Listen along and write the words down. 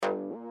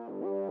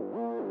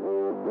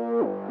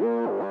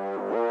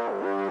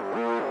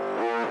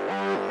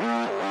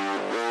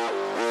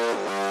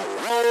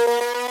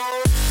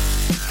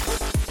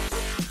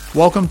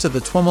Welcome to the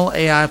TWIML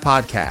AI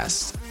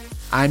Podcast.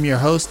 I'm your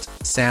host,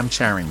 Sam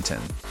Charrington.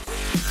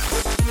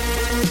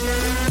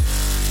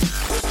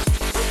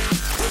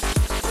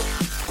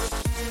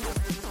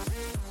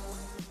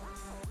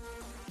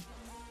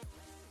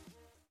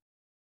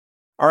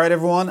 All right,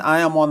 everyone. I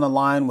am on the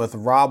line with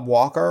Rob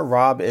Walker.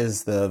 Rob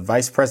is the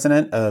Vice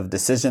President of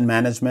Decision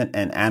Management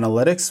and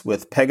Analytics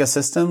with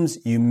Pegasystems.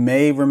 You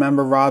may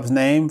remember Rob's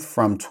name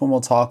from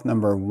TWIML Talk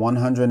number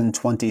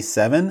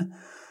 127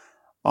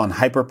 on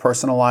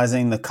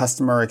hyper-personalizing the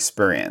customer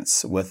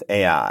experience with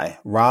AI.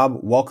 Rob,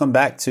 welcome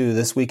back to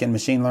This Week in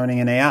Machine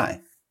Learning and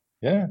AI.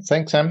 Yeah,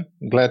 thanks, Sam.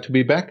 Glad to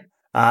be back.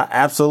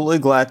 Absolutely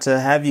glad to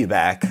have you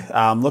back.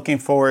 I'm looking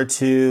forward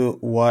to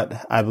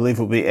what I believe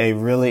will be a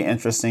really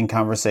interesting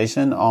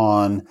conversation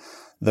on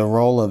the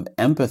role of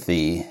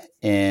empathy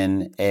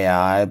in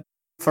AI.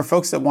 For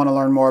folks that want to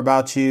learn more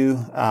about you,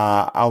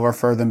 I'll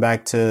refer them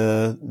back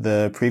to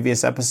the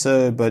previous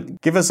episode, but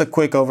give us a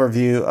quick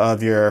overview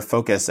of your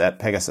focus at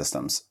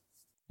Pegasystems.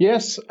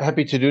 Yes,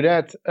 happy to do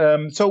that.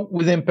 So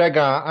within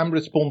Pega, I'm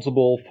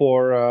responsible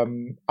for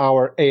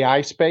our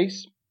AI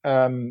space,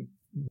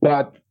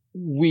 but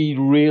we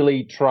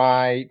really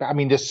try. I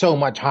mean, there's so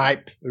much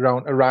hype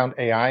around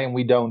AI, and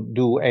we don't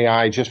do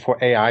AI just for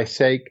AI's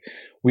sake.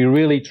 We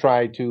really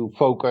try to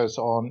focus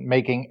on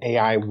making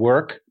AI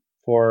work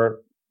for,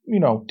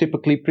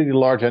 typically pretty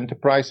large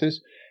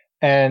enterprises,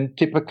 and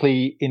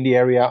typically in the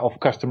area of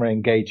customer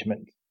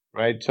engagement,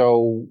 right?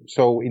 So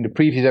in the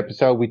previous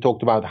episode, we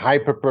talked about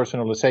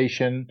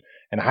hyper-personalization,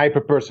 and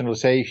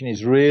hyper-personalization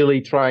is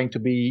really trying to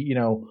be,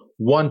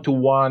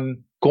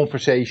 one-to-one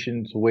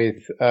conversations with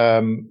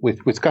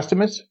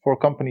customers for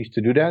companies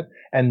to do that.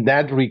 And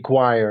that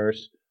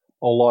requires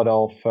a lot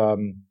of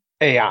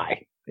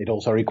AI. It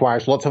also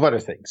requires lots of other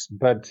things,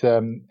 but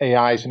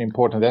AI is an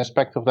important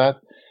aspect of that.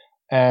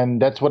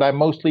 And that's what I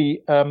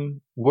mostly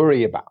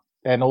worry about.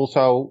 And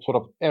also sort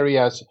of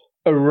areas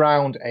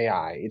around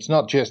AI. It's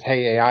not just,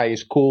 hey, AI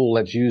is cool,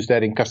 let's use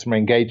that in customer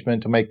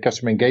engagement to make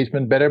customer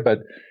engagement better, but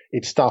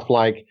it's stuff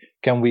like,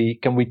 can we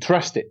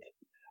trust it?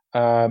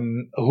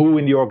 Who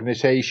in the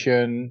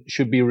organization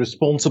should be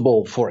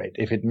responsible for it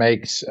if it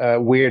makes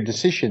weird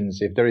decisions,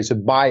 if there is a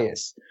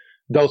bias,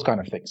 those kind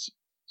of things.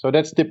 So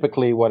that's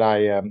typically what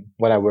I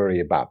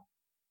worry about.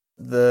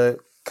 The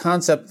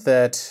concept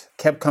that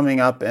kept coming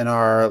up in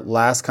our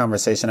last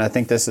conversation, I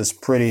think this is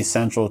pretty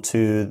central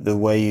to the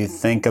way you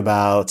think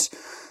about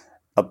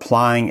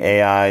applying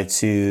AI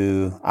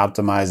to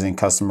optimizing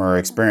customer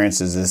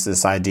experiences, is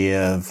this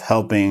idea of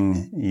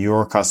helping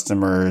your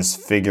customers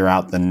figure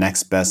out the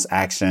next best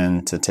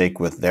action to take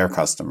with their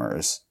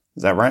customers.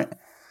 Is that right?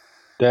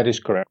 That is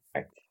correct.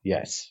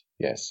 Yes.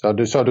 So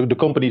the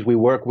companies we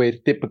work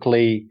with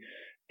typically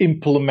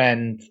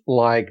implement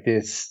like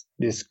this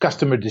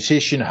customer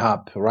decision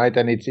hub, right?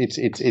 And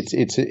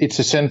it's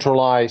a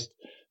centralized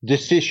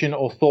decision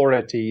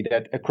authority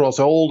that across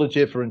all the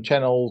different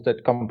channels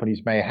that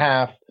companies may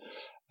have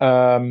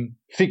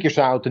figures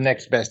out the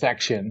next best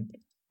action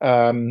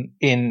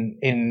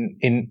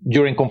in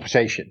during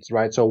conversations,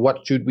 right? So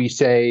what should we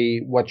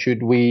say? What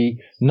should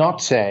we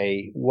not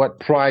say? What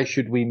price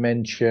should we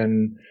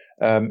mention?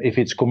 If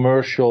it's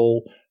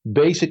commercial,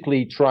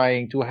 basically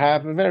trying to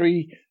have a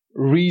very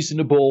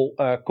reasonable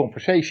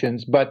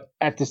conversations, but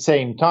at the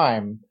same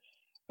time,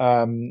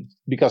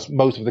 because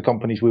most of the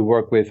companies we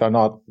work with are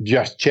not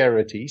just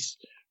charities,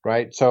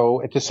 right?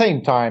 So at the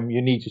same time, you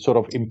need to sort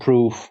of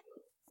improve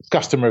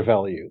customer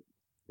value,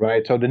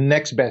 right? So the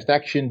next best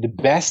action, the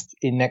best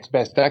in next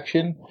best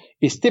action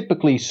is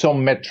typically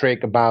some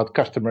metric about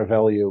customer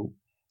value,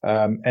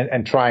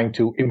 and trying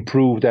to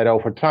improve that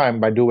over time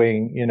by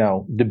doing,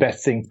 the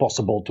best thing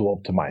possible to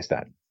optimize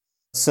that.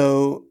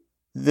 So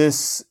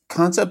this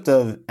concept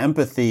of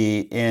empathy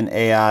in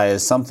AI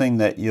is something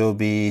that you'll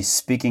be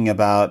speaking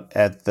about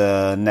at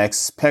the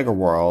next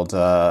PegaWorld,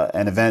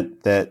 an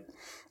event that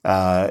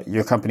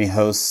your company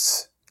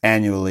hosts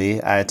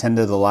annually. I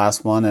attended the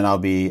last one and I'll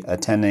be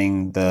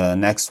attending the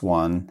next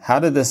one. How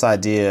did this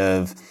idea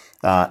of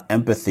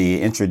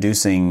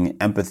introducing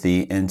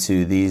empathy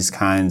into these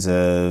kinds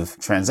of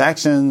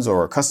transactions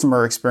or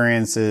customer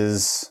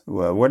experiences,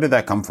 where did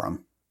that come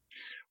from?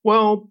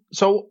 Well,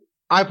 so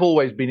I've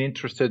always been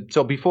interested.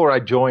 So before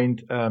I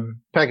joined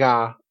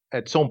Pega,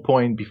 at some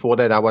point before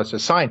that, I was a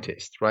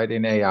scientist, right,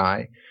 in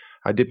AI.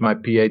 I did my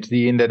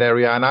PhD in that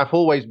area, and I've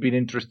always been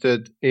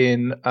interested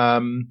in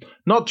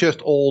not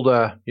just all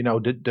the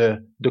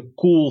the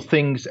cool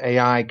things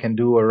AI can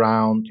do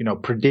around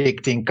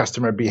predicting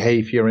customer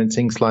behavior and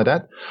things like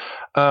that,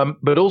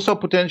 but also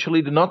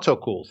potentially the not so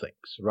cool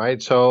things,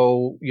 right?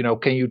 So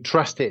can you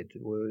trust it?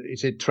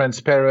 Is it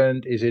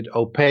transparent? Is it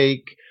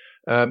opaque?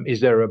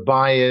 Is there a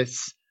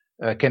bias?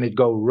 Can it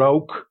go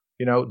rogue?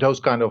 Those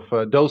kind of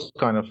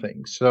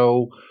things.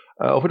 So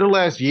over the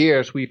last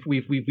years, we've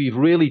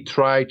really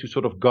tried to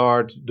sort of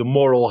guard the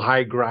moral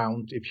high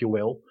ground, if you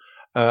will,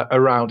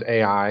 around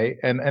AI,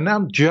 and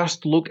not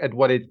just look at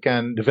what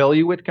the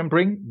value it can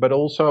bring, but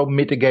also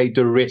mitigate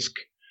the risk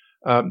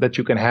that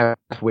you can have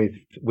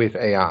with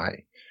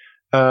AI.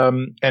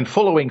 And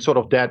following sort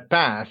of that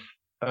path,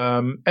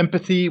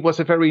 empathy was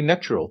a very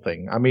natural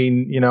thing. I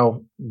mean,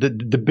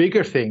 the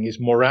bigger thing is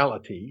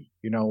morality.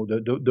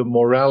 The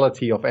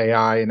morality of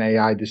AI and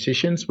AI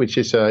decisions, which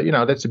is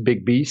that's a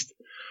big beast.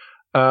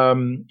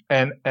 And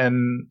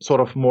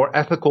sort of more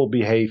ethical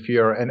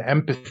behavior and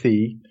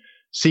empathy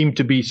seemed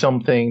to be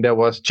something that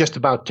was just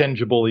about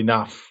tangible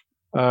enough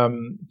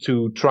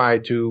to try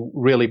to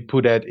really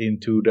put that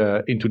into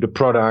the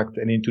product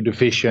and into the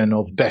vision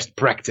of best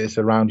practice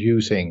around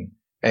using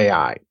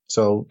AI.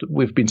 So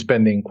we've been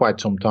spending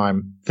quite some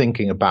time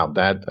thinking about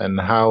that and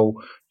how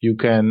you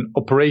can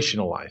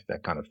operationalize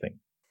that kind of thing.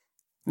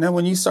 Now,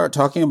 when you start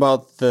talking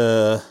about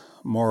the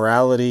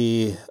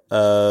morality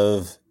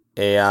of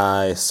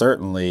AI,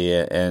 certainly,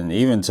 and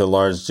even to a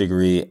large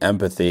degree,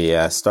 empathy,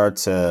 I start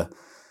to,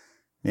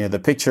 the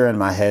picture in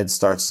my head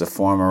starts to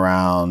form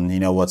around,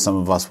 what some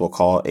of us will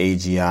call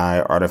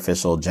AGI,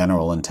 artificial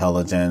general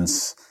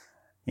intelligence,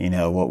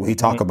 what we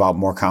talk about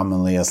more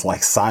commonly as like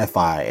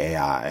sci-fi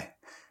AI,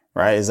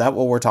 right? Is that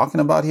what we're talking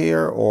about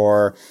here?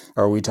 Or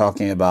are we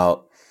talking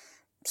about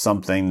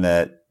something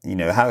that,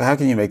 how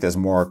can you make this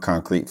more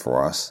concrete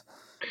for us?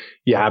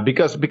 Yeah,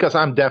 because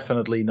I'm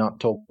definitely not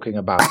talking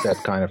about that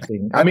kind of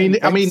thing. I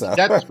mean, so.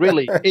 That's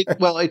really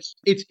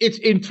it's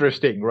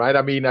interesting, right?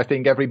 I mean, I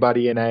think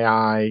everybody in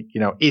AI,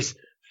 is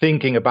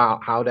thinking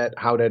about how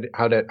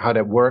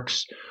that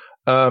works.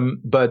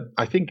 But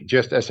I think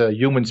just as a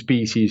human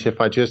species, if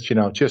I just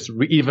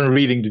even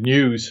reading the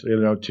news,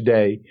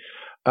 today,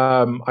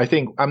 I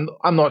think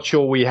I'm not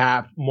sure we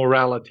have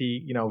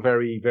morality,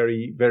 very,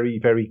 very, very,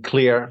 very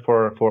clear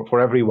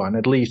for everyone.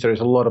 At least there's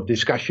a lot of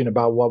discussion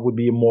about what would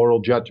be a moral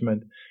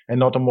judgment and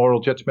not a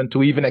moral judgment.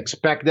 To even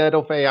expect that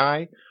of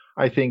AI,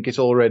 I think is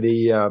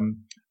already a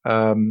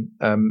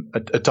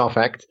tough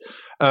act.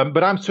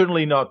 But I'm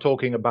certainly not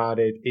talking about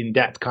it in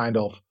that kind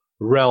of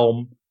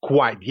realm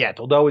quite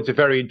yet, although it's a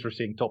very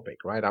interesting topic,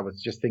 right? I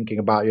was just thinking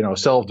about,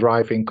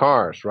 self-driving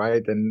cars,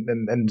 right?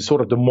 And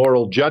sort of the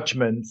moral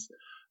judgments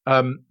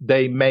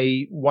they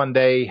may one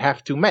day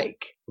have to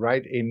make,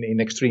 right, in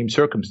extreme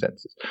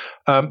circumstances.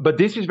 But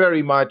this is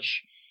very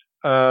much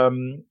a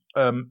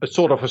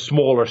sort of a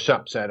smaller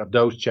subset of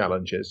those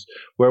challenges,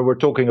 where we're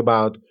talking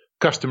about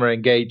customer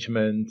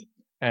engagement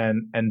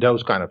and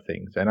those kind of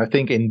things. And I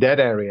think in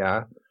that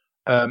area,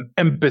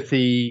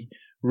 empathy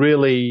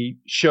really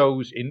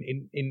shows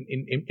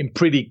in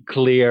pretty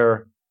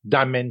clear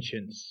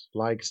dimensions,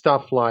 like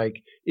stuff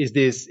like,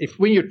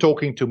 when you're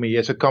talking to me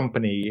as a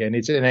company and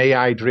it's an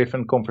AI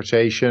driven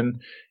conversation,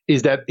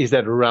 is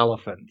that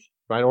relevant,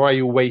 right? Or are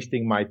you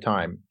wasting my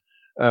time?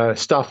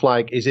 Stuff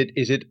like, is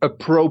it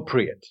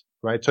appropriate,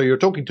 right? So you're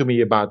talking to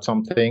me about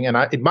something and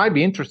it might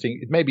be interesting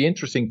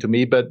to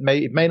me, but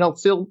it may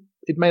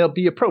not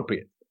be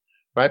appropriate,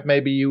 right?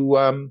 Maybe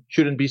you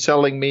shouldn't be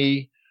selling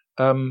me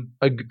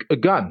a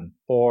gun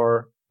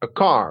or a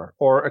car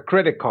or a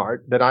credit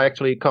card that I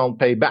actually can't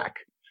pay back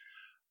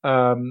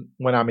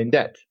when I'm in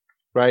debt,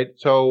 right?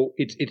 So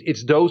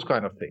it's those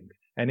kind of things.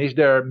 And is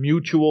there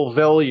mutual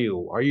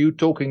value? Are you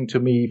talking to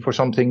me for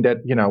something that,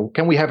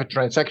 can we have a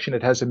transaction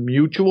that has a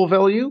mutual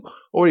value,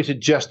 or is it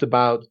just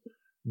about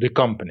the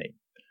company?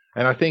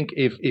 And I think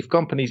if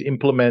companies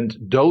implement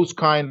those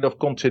kind of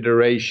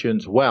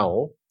considerations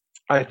well,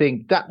 I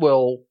think that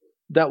will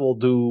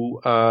do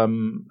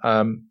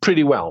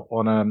pretty well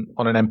on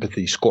an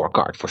empathy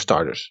scorecard for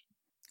starters.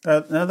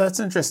 Now that's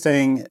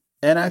interesting,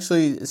 and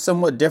actually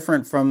somewhat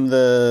different from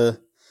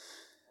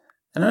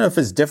I don't know if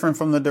it's different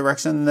from the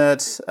direction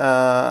that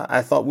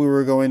I thought we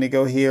were going to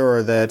go here,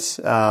 or that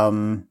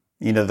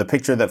the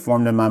picture that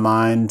formed in my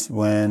mind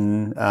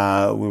when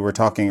we were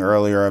talking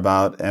earlier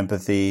about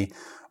empathy,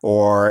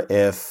 or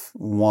if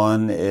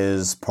one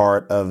is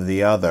part of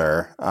the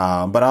other.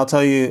 But I'll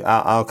tell you,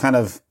 I'll kind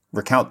of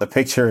recount the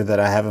picture that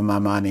I have in my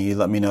mind, and you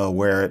let me know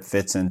where it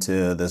fits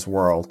into this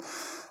world.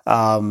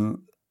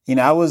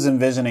 I was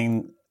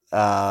envisioning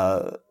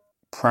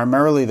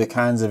primarily the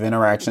kinds of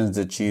interactions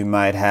that you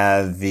might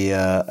have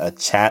via a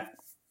chat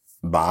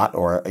bot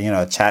or,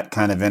 a chat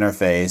kind of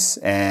interface.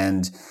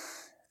 And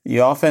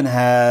you often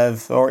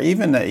have, or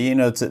even,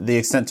 to the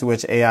extent to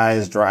which AI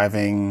is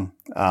driving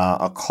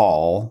a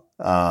call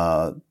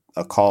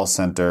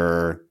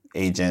center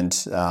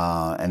agent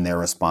and their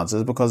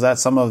responses, because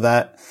that's some of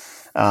that,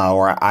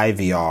 or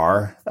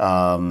IVR,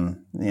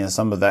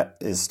 some of that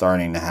is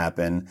starting to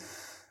happen.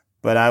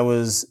 But I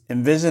was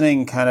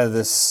envisioning kind of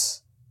this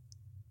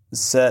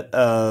set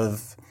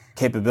of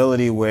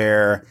capability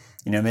where,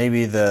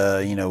 maybe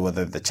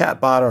whether the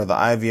chatbot or the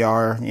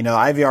IVR,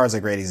 IVR is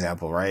a great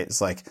example, right? It's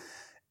like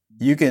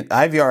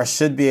IVR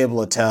should be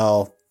able to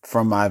tell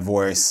from my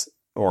voice,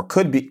 or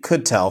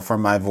could tell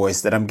from my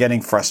voice, that I'm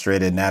getting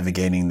frustrated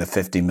navigating the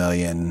 50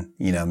 million,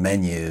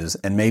 menus,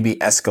 and maybe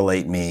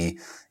escalate me,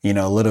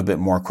 a little bit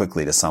more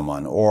quickly to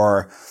someone.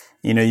 Or,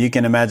 you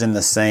can imagine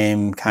the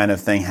same kind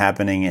of thing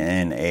happening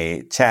in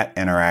a chat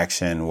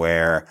interaction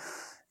where,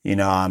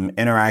 I'm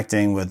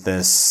interacting with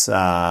this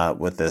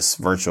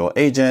virtual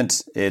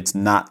agent. It's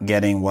not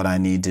getting what I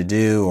need to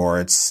do,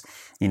 or it's,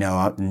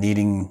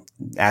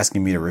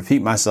 asking me to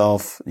repeat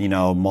myself,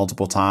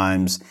 multiple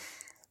times.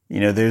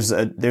 there's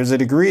a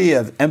degree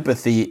of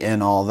empathy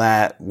in all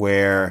that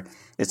where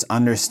it's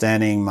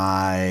understanding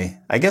I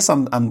guess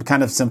I'm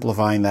kind of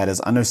simplifying that as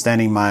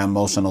understanding my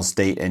emotional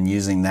state and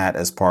using that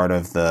as part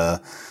of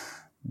the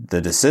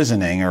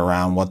decisioning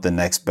around what the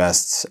next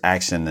best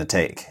action to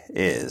take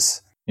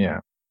is. Yeah.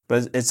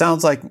 But it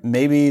sounds like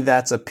maybe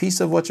that's a piece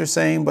of what you're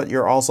saying, but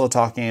you're also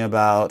talking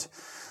about,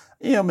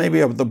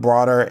 maybe the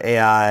broader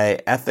AI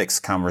ethics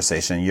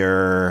conversation.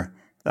 Your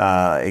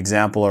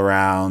example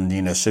around,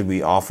 should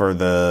we offer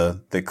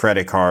the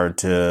credit card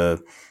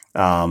to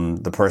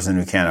the person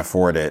who can't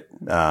afford it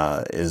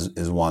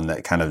is one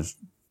that kind of,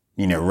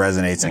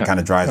 resonates and kind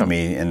of drives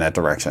me in that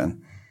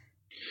direction.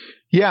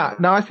 Yeah,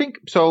 no, I think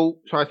so.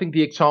 So I think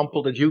the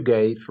example that you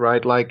gave,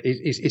 right, like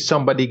is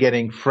somebody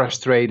getting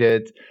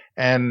frustrated,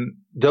 and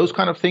those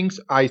kind of things,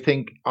 I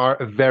think, are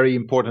a very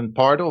important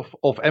part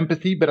of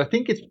empathy. But I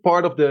think it's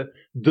part of the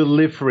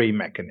delivery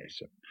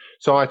mechanism.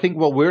 So I think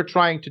what we're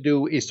trying to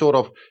do is sort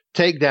of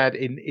take that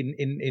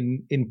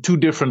in two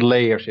different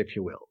layers, if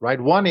you will,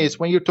 right? One is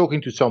when you're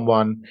talking to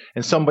someone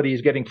and somebody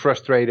is getting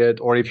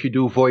frustrated, or if you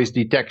do voice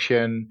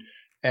detection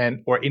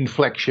or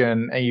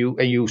inflection, and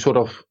you sort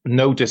of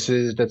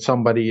notices that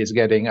somebody is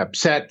getting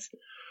upset,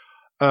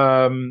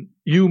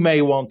 you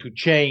may want to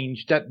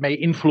change. That may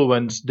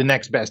influence the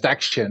next best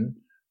action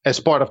as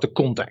part of the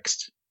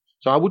context.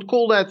 So I would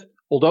call that,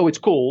 although it's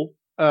cool,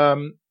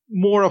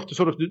 more of the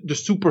sort of the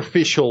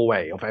superficial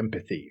way of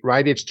empathy,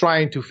 right? It's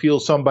trying to feel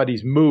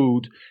somebody's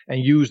mood and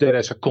use that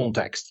as a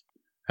context.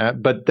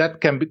 But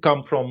that can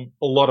come from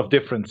a lot of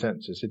different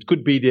senses. It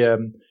could be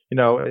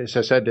as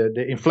I said,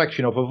 the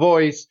inflection of a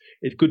voice.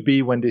 It could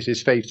be when this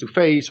is face to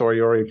face or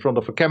you're in front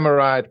of a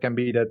camera. It can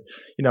be that,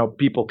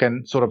 people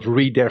can sort of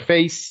read their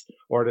face,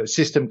 or the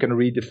system can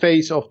read the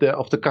face of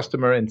the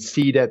customer and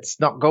see that's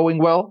not going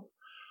well.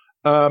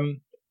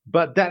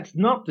 But that's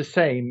not the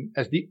same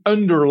as the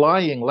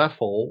underlying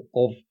level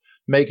of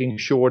making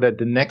sure that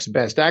the next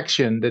best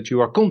action that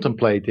you are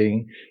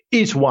contemplating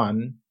is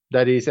one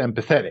that is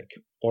empathetic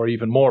or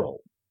even moral,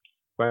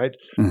 right?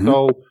 Mm-hmm.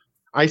 So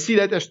I see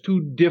that as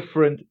two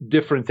different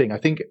things. I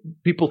think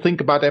people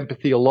think about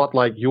empathy a lot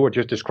like you're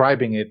just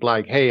describing it,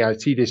 like, hey, I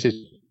see this is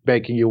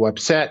making you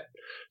upset,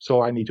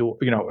 so I need to,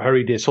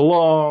 hurry this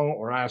along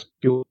or ask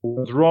you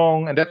what's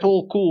wrong. And that's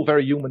all cool,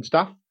 very human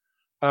stuff.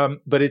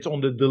 But it's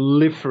on the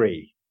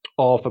delivery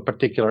of a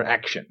particular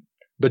action.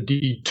 But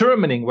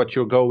determining what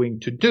you're going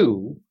to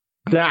do,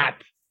 that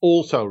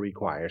also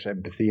requires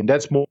empathy. And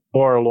that's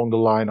more along the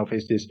line of,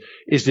 is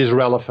this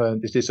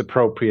relevant? Is this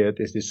appropriate?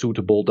 Is this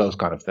suitable? Those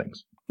kind of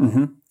things.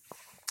 Mm-hmm.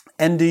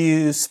 And do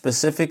you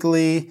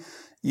specifically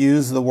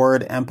use the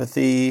word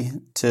empathy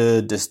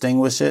to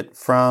distinguish it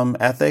from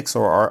ethics,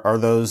 or are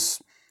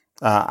those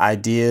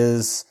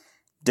ideas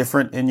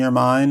different in your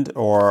mind,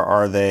 or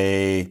are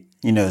they,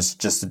 it's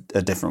just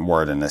a different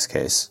word in this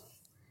case?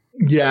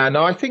 Yeah,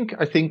 no, I think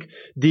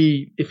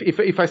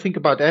if I think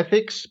about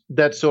ethics,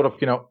 that's sort of,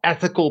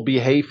 ethical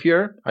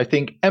behavior. I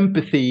think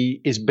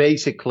empathy is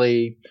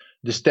basically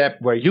the step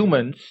where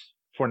humans,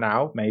 for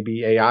now,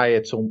 maybe AI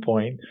at some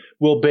point,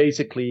 will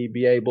basically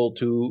be able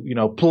to,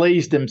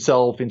 place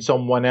themselves in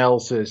someone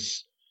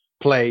else's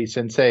place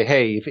and say,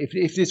 hey,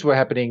 if this were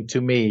happening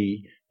to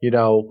me,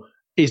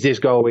 is this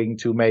going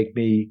to make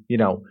me,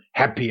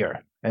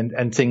 happier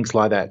and things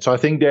like that. So I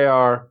think they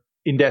are,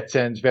 in that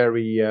sense,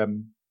 very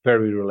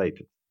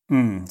related.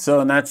 So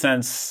in that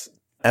sense,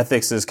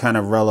 ethics is kind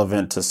of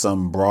relevant to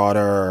some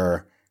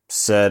broader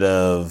set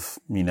of,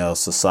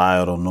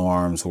 societal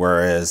norms,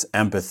 whereas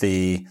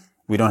empathy,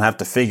 we don't have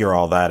to figure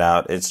all that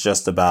out. It's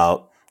just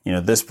about,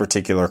 this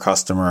particular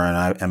customer,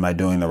 and am I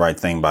doing the right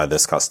thing by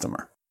this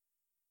customer?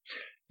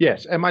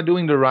 Yes. Am I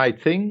doing the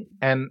right thing?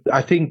 And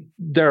I think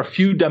there are a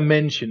few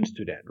dimensions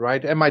to that,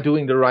 right? Am I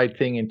doing the right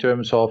thing in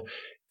terms of,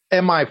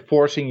 am I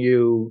forcing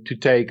you to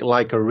take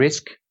like a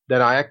risk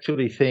that I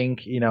actually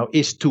think,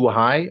 is too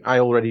high? I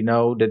already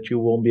know that you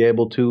won't be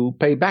able to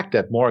pay back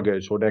that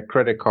mortgage or that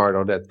credit card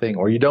or that thing,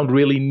 or you don't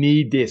really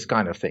need this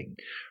kind of thing,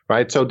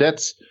 right? So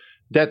that's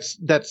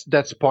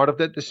part of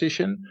that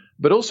decision.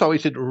 But also,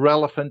 is it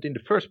relevant in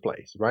the first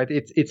place, right?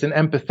 It's an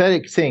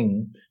empathetic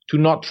thing to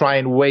not try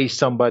and waste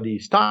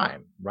somebody's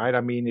time, right?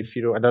 I mean,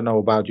 I don't know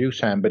about you,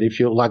 Sam, but if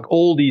you like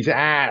all these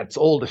ads,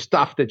 all the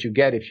stuff that you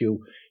get, if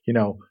you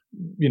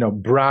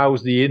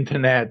browse the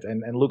internet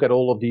and look at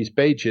all of these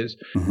pages,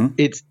 mm-hmm.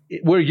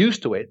 We're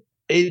used to it.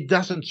 It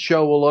doesn't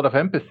show a lot of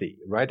empathy,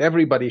 right?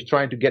 Everybody's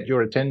trying to get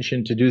your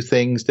attention to do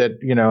things that,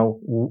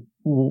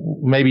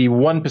 maybe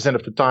 1%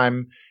 of the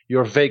time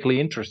you're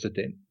vaguely interested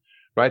in,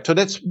 right? So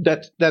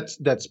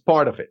that's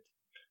part of it.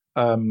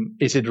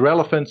 Is it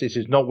relevant? Is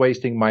it not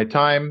wasting my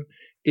time?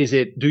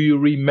 Do you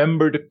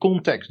remember the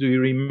context? Do you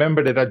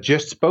remember that I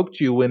just spoke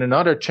to you in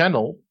another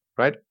channel,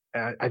 right?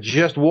 I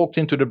just walked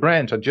into the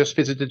branch. I just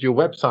visited your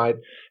website,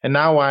 and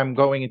now I'm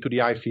going into the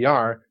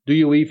IVR. Do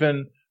you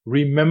even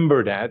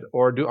remember that,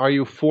 or are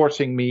you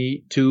forcing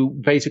me to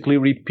basically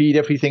repeat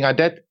everything I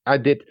did,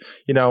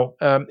 in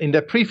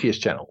that previous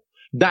channel?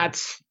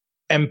 That's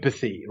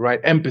empathy, right?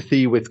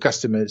 Empathy with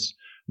customers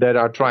that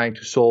are trying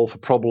to solve a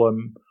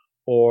problem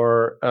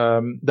or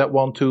that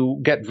want to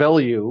get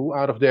value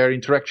out of their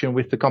interaction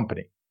with the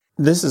company.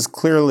 This is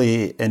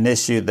clearly an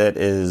issue that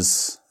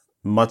is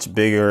much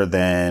bigger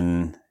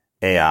than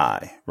AI,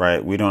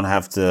 right? We don't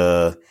have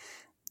to,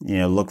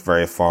 look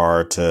very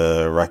far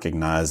to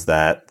recognize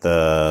that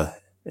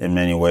in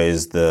many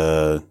ways,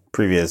 the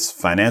previous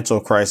financial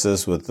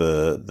crisis with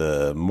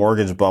the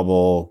mortgage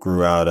bubble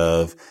grew out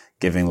of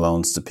giving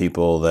loans to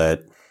people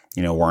that,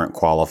 weren't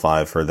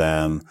qualified for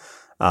them.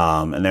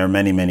 And there are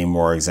many, many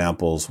more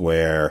examples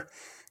where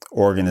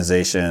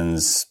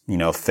organizations,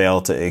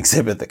 fail to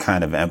exhibit the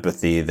kind of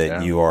empathy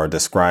that you are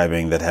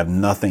describing that have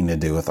nothing to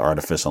do with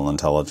artificial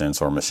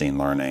intelligence or machine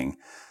learning.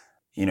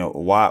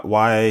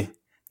 Why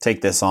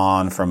take this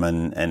on from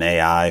an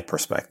AI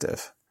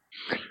perspective?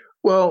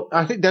 Well,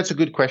 I think that's a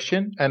good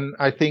question, and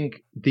I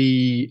think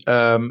the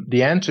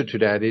answer to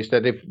that is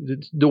that if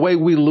the way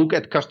we look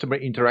at customer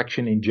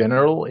interaction in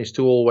general is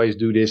to always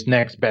do this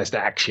next best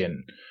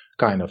action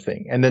kind of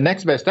thing, and the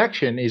next best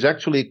action is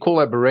actually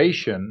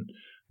collaboration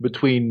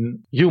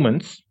between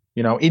humans,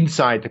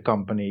 inside the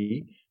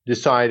company,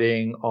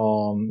 deciding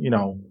on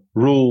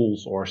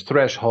rules or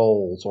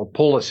thresholds or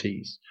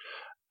policies,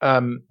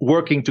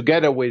 working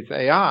together with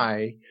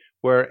AI.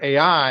 Where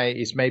AI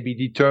is maybe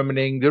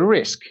determining the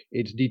risk,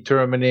 it's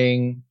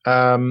determining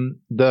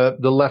the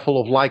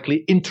level of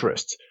likely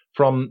interest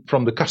from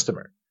the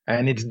customer,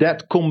 and it's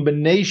that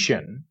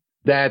combination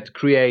that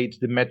creates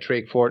the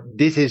metric for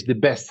this is the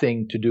best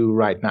thing to do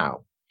right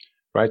now,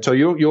 right? So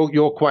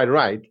you're quite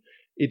right.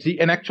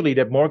 And actually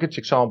that mortgage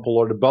example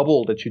or the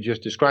bubble that you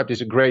just described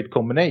is a great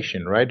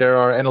combination, right? There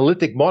are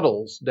analytic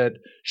models that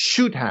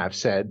should have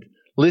said,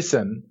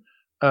 listen,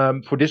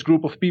 for this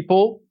group of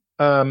people,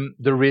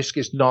 the risk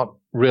is not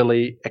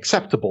really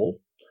acceptable,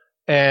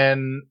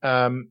 and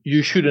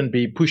you shouldn't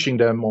be pushing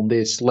them on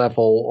this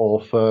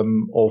level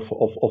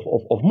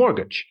of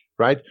mortgage,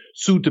 right?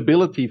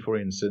 Suitability, for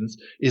instance,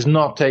 is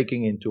not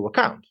taking into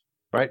account,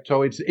 right?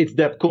 So it's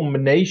that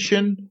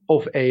combination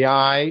of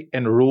AI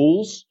and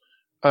rules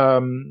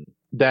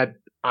that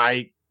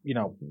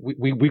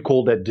we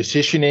call that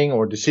decisioning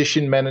or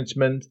decision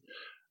management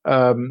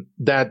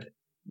that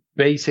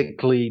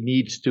basically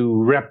needs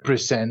to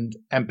represent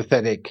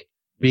empathetic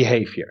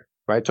behavior,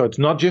 right? So it's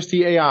not just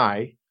the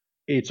AI,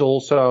 it's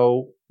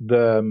also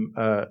the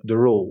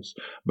rules.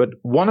 But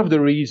one of the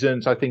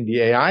reasons I think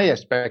the AI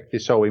aspect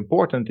is so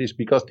important is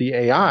because the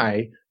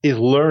AI is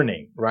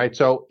learning, right?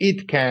 So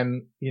it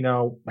can,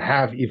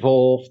 have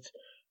evolved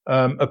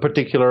a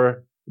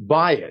particular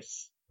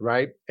bias,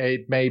 right?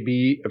 It may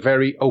be a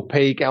very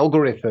opaque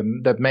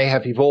algorithm that may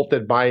have evolved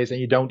that bias and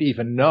you don't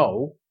even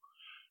know.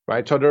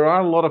 Right. So there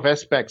are a lot of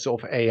aspects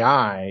of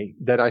AI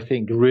that I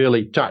think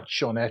really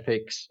touch on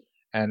ethics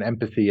and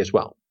empathy as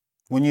well.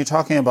 When you're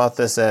talking about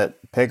this at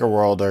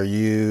PegaWorld, are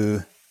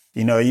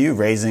you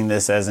raising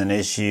this as an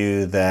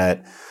issue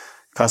that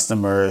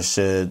customers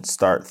should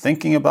start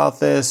thinking about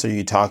this? Are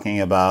you talking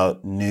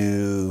about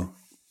new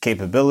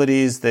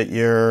capabilities that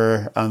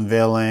you're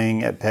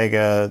unveiling at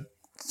Pega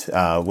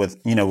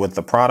with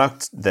the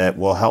product that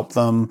will help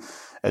them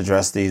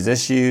address these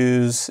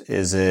issues?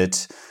 Is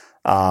it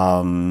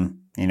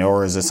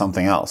or is it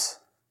something else?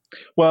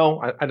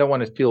 Well, I don't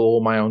want to steal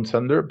all my own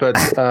thunder, but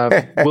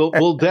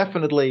we'll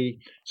definitely.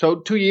 So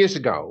 2 years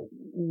ago,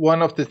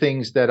 one of the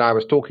things that I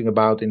was talking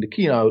about in the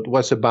keynote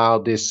was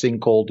about this thing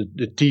called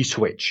the T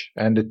switch,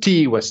 and the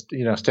T was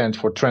stands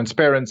for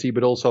transparency,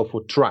 but also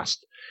for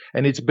trust.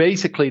 And it's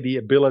basically the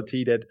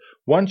ability that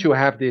once you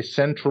have this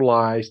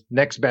centralized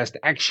next best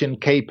action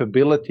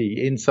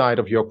capability inside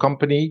of your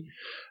company,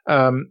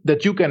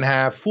 that you can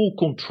have full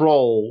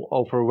control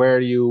over where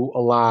you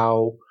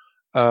allow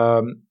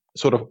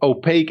sort of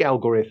opaque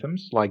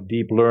algorithms like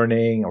deep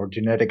learning or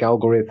genetic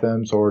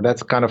algorithms or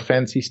that's kind of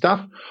fancy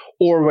stuff,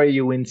 or where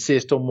you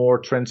insist on more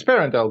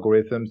transparent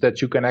algorithms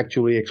that you can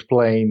actually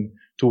explain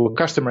to a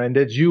customer and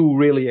that you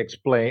really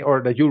explain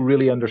or that you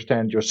really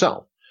understand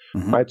yourself,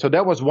 right? So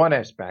that was one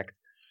aspect.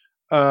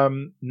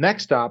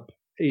 Next up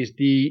is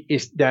the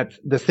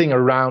thing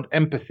around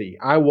empathy.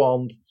 I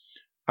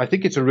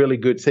think it's a really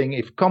good thing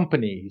if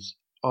companies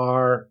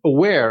are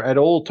aware at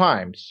all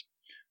times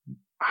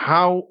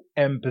how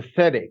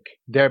empathetic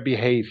their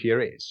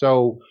behavior is.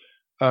 So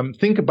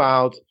think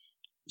about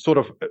sort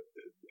of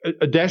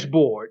a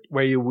dashboard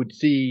where you would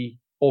see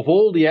of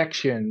all the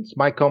actions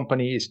my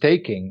company is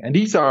taking. And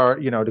these are,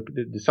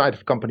 the side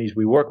of companies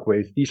we work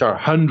with, these are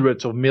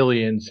hundreds of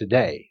millions a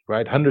day,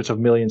 right? Hundreds of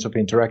millions of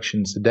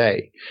interactions a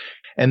day.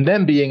 And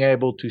then being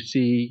able to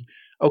see,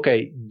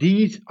 okay,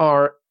 these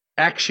are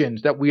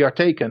actions that we are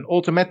taking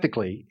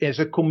automatically is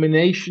a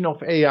combination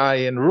of AI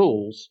and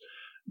rules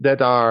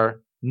that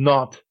are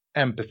not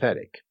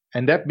empathetic.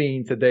 And that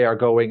means that they are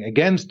going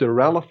against the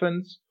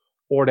relevance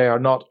or they are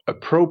not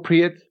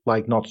appropriate,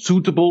 like not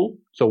suitable.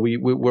 So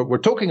we're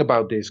talking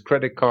about this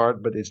credit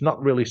card, but it's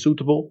not really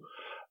suitable.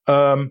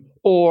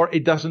 Or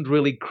it doesn't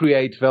really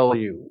create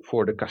value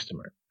for the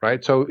customer,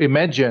 right? So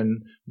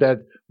imagine that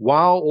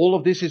while all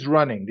of this is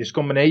running, this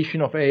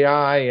combination of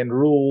AI and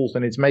rules,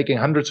 and it's making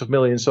hundreds of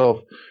millions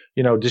of,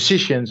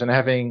 decisions and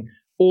having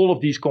all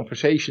of these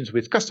conversations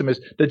with customers,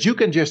 that you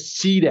can just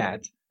see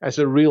that as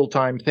a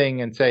real-time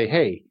thing and say,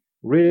 hey,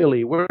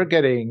 really, we're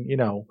getting,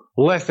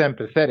 less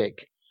empathetic.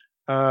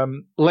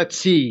 Let's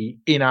see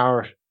in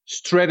our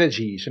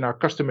strategies, in our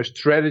customer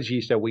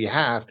strategies that we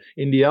have,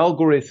 in the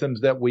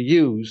algorithms that we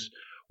use,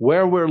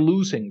 where we're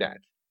losing that,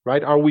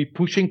 right? Are we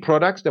pushing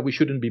products that we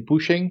shouldn't be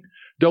pushing?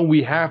 Don't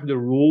we have the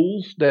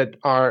rules that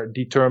are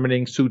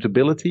determining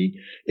suitability?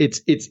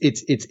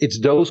 It's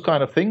those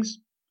kind of things.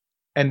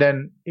 And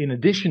then in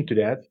addition to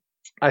that,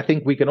 I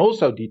think we can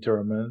also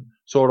determine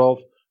sort of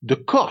the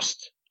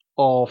cost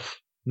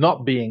of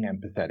not being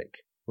empathetic,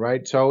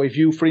 right? So if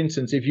you, for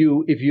instance, if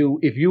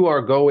you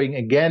are going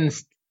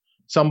against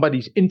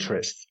somebody's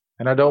interest,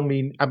 and I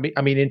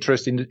mean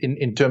interest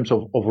in terms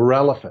of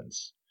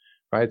relevance,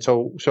 right?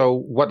 So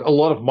what a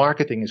lot of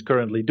marketing is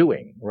currently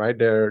doing, right?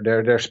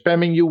 They're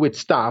spamming you with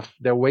stuff.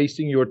 They're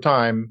wasting your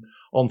time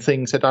on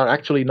things that are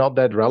actually not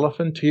that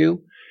relevant to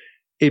you.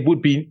 It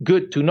would be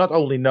good to not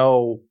only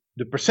know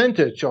the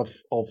percentage of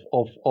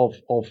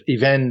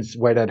events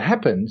where that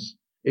happens.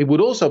 It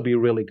would also be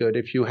really good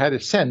if you had a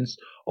sense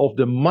of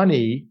the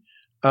money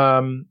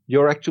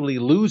you're actually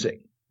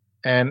losing.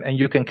 And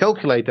you can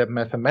calculate that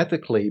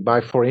mathematically by,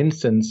 for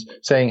instance,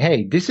 saying,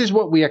 hey, this is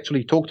what we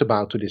actually talked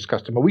about to this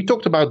customer. We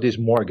talked about this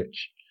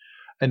mortgage.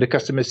 And the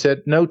customer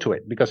said no to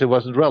it because it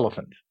wasn't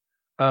relevant.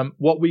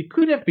 What we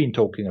could have been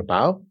talking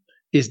about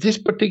is this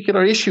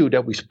particular issue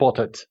that we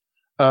spotted,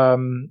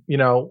 in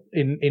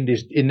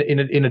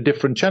a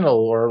different channel,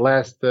 or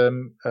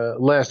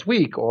last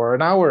week or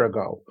an hour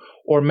ago,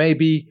 or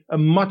maybe a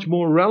much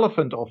more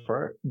relevant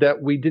offer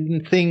that we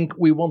didn't think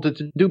we wanted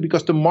to do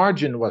because the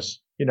margin was,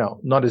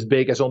 not as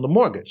big as on the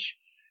mortgage,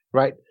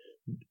 right?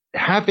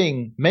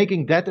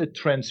 Making that a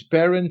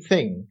transparent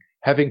thing,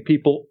 having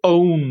people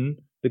own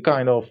the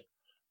kind of,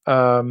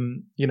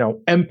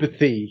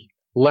 empathy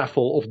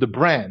level of the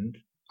brand,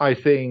 I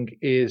think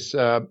is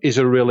a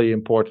really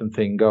important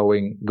thing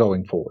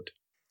going forward.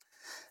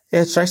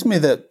 Yeah, it strikes me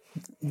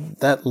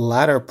that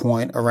latter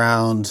point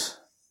around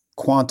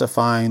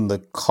quantifying the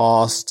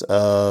cost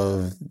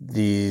of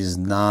these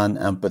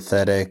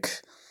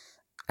non-empathetic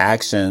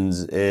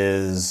actions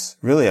is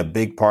really a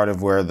big part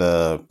of where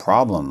the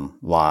problem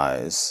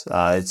lies.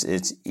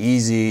 It's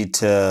easy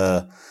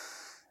to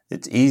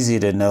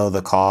know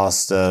the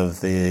cost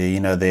of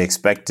the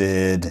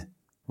expected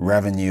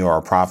revenue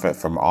or profit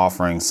from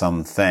offering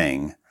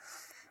something,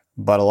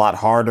 but a lot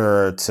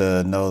harder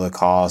to know the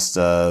cost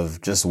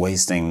of just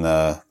wasting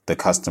the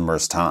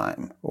customer's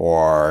time,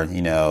 or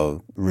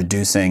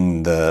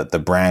reducing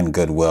the brand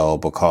goodwill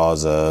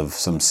because of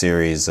some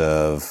series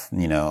of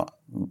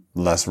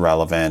less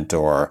relevant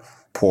or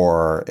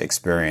poor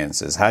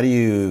experiences. How do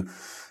you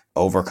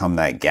overcome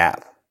that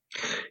gap?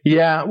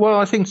 Yeah, well,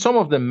 I think some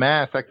of the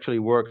math actually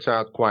works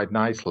out quite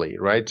nicely,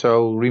 right?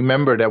 So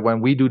remember that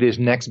when we do this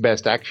next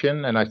best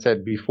action, and I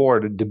said before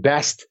that the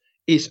best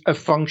is a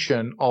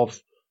function of,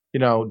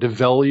 the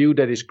value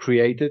that is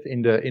created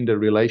in the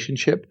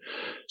relationship.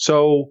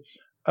 So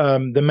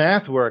the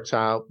math works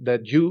out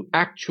that you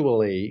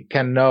actually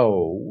can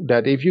know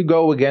that if you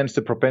go against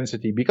the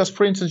propensity, because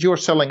for instance, you're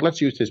selling, let's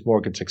use this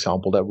mortgage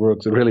example that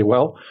works really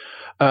well.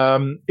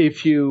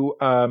 If you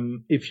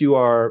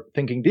are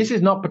thinking this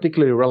is not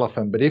particularly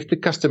relevant, but if the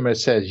customer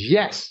says,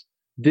 yes,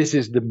 this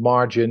is the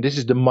margin, this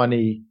is the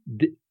money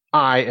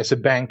I, as a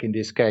bank in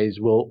this case,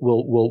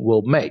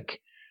 will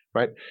make,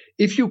 right?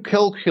 If you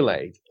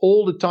calculate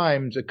all the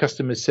times a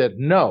customer said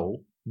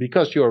no,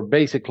 because you're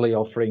basically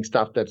offering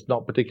stuff that's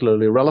not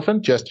particularly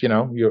relevant, just,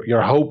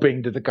 you're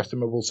hoping that the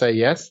customer will say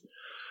yes.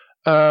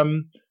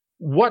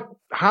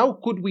 How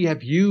could we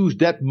have used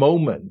that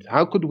moment?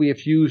 How could we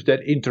have used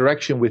that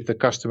interaction with the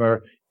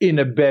customer in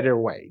a better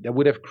way that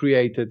would have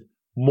created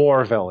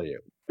more value?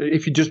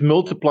 If you just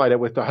multiply that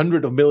with the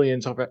hundreds of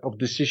millions of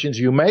decisions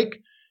you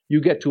make,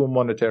 you get to a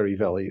monetary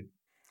value.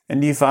 And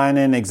do you find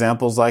in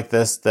examples like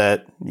this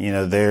that,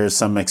 there's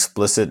some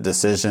explicit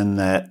decision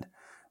that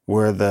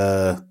where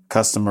the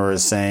customer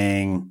is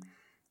saying,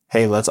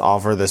 hey, let's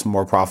offer this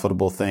more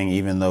profitable thing,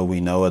 even though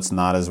we know it's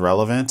not as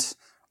relevant?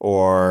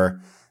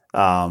 Or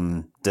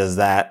does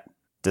that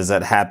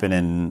happen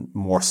in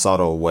more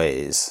subtle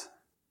ways?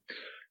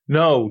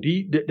 No,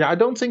 I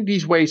don't think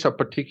these ways are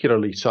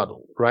particularly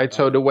subtle, right?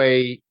 So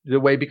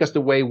because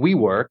the way we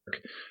work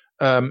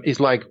is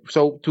like,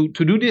 so to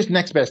do this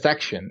next best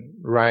action,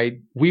 right?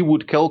 We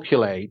would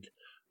calculate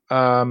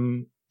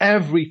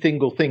every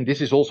single thing.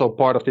 This is also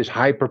part of this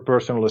hyper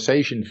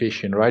personalization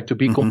vision, right? To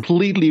be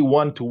completely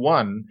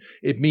one-to-one,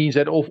 it means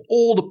that of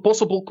all the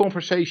possible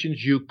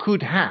conversations you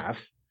could have,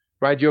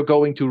 right, you're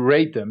going to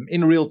rate them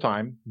in real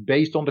time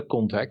based on the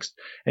context.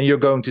 And you're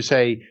going to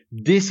say,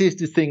 this is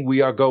the thing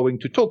we are going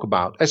to talk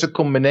about as a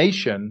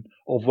combination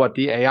of what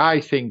the AI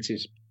thinks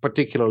is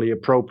particularly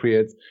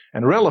appropriate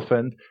and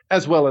relevant,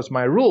 as well as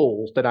my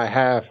rules that I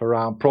have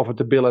around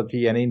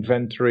profitability and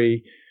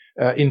inventory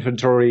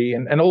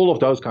and all of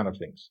those kind of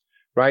things,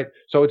 right?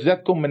 So it's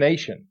that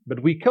combination,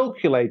 but we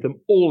calculate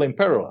them all in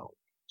parallel.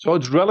 So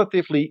it's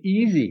relatively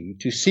easy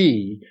to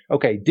see,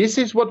 okay, this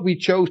is what we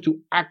chose to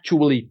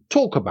actually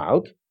talk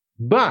about,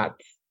 but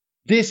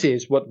this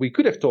is what we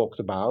could have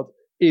talked about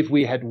if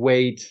we had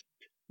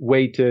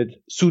weighted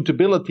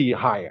suitability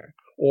higher,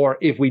 or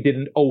if we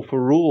didn't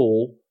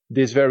overrule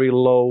this very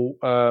low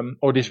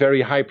or this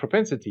very high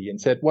propensity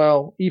and said,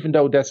 well, even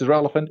though that's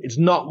relevant, it's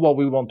not what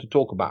we want to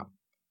talk about.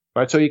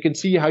 Right. So you can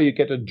see how you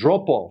get a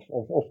drop off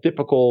of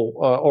typical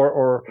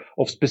or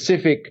of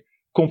specific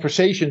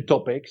conversation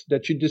topics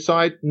that you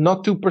decide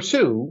not to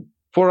pursue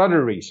for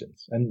other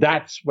reasons. And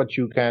that's what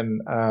you can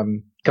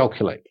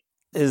calculate.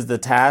 Is the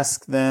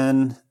task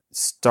then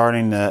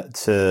starting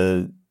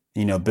to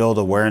build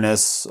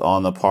awareness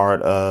on the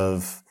part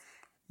of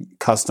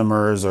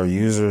customers or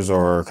users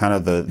or kind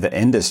of the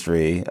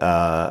industry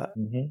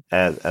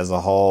as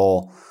a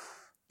whole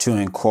to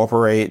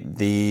incorporate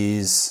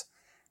these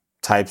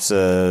types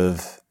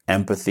of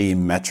empathy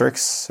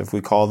metrics, if we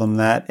call them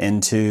that,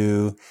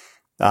 into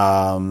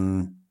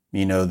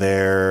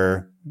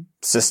their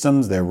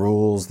systems, their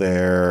rules,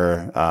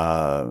 their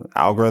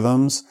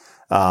algorithms,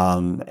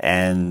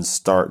 and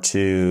start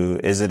to,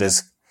 is it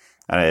as,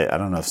 I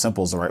don't know if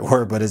simple is the right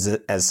word, but is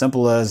it as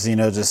simple as,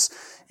 just,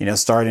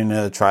 starting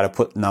to try to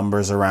put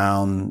numbers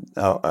around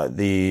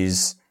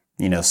these,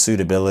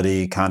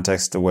 suitability,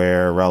 context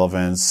aware,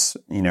 relevance,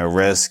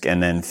 risk,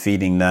 and then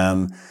feeding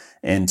them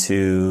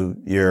into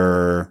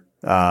your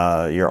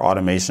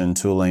automation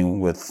tooling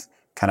with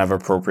kind of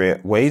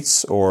appropriate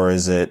weights, or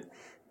does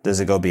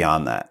it go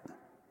beyond that?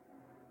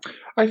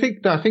 I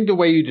think the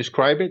way you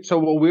describe it. So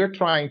what we're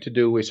trying to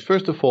do is,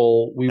 first of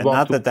all,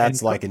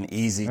 that's like an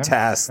easy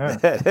task. No,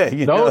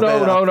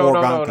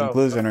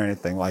 conclusion or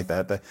anything like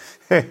that.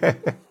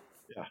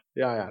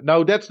 Yeah.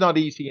 No, that's not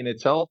easy in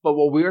itself. But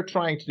what we're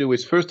trying to do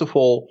is, first of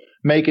all,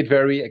 make it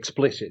very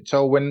explicit.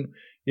 So when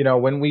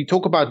we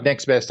talk about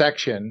next best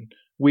action,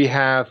 we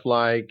have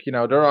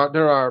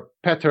there are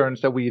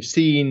patterns that we've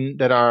seen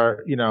that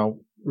are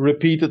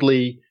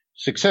repeatedly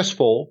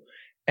successful,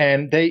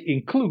 and they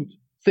include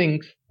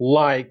things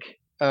like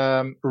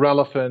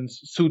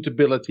relevance,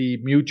 suitability,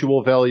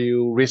 mutual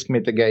value, risk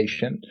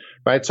mitigation,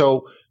 right?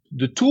 So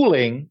the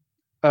tooling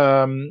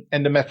and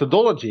the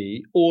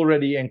methodology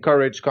already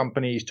encourage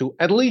companies to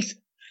at least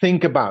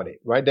think about it,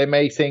 right? They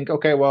may think,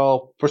 okay,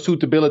 well, for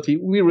suitability,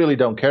 we really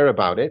don't care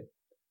about it,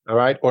 all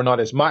right, or not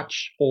as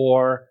much,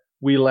 or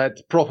we let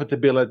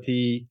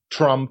profitability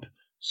trump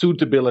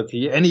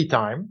suitability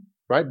anytime,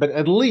 right? But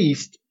at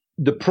least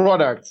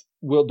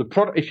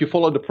if you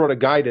follow the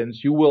product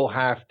guidance, you will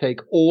take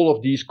all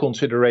of these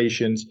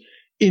considerations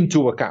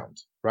into account,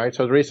 right?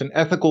 So there is an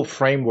ethical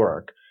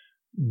framework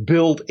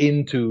built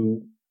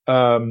into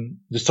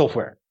the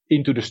software,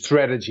 into the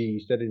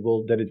strategies that it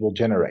will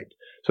generate.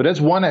 So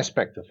that's one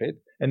aspect of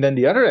it. And then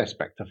the other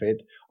aspect of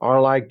it are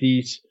like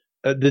these,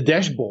 the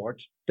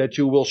dashboard that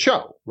you will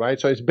show, right?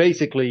 So it's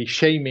basically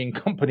shaming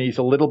companies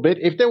a little bit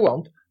if they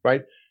want,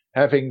 right?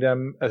 Having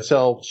them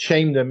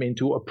shame them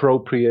into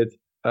appropriate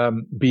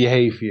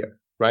behavior,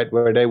 right?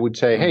 Where they would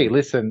say, hey,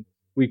 listen,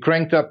 we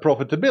cranked up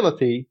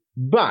profitability,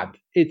 but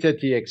it's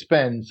at the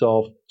expense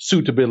of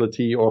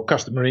suitability or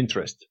customer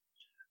interest.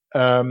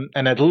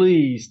 And at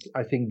least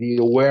I think the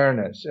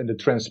awareness and the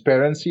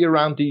transparency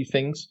around these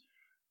things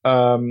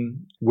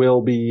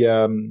will be,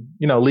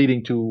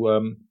 leading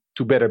to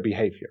better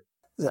behavior.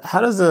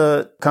 How does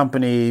a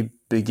company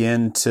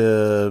begin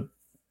to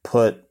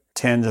put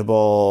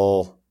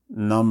tangible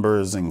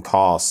numbers and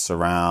costs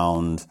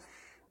around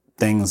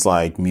things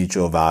like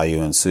mutual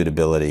value and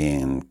suitability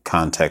and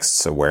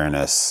context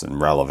awareness and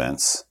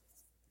relevance?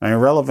 I mean,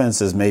 relevance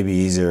is maybe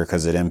easier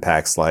because it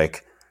impacts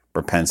like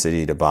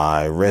propensity to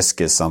buy. Risk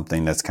is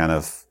something that's kind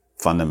of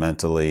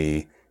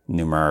fundamentally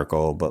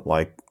numerical, but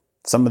like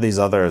some of these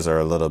others are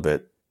a little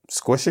bit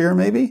squishier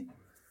maybe?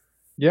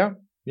 Yeah.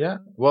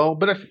 Well,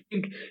 but I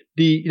think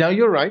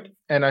you're right.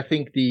 And I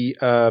think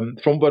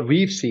from what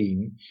we've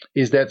seen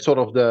is that sort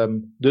of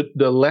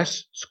the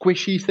less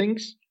squishy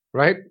things,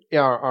 right,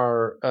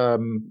 are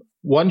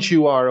once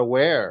you are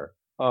aware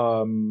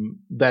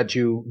that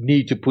you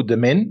need to put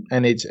them in,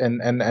 and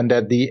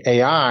that the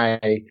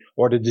AI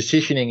or the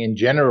decisioning in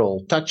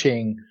general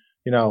touching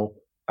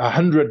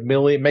 100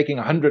 million, making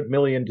 100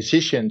 million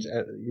decisions,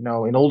 in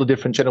all the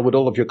different channels with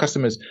all of your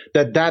customers,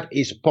 that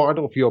is part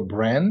of your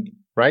brand,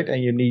 right?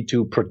 And you need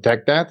to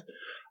protect that.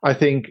 I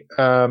think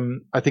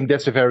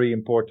that's a very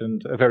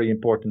important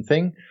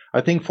thing.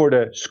 I think for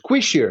the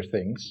squishier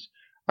things,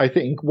 I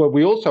think what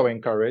we also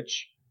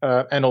encourage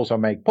and also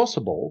make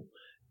possible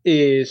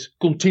is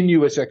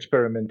continuous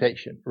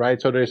experimentation, right?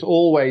 So there's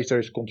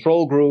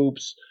control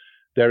groups.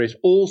 There is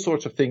all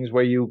sorts of things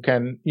where you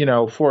can,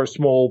 for a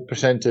small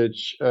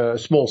percentage,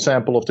 small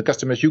sample of the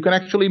customers, you can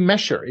actually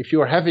measure if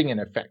you're having an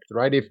effect,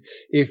 right?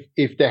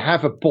 If they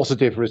have a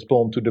positive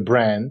response to the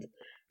brand,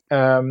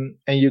 and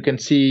you can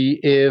see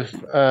if,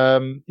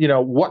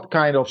 what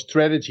kind of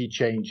strategy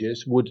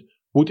changes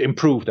would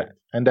improve that.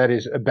 And that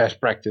is a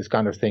best practice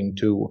kind of thing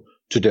to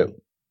do.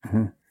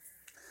 Mm-hmm.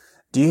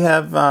 Do you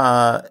have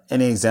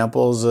any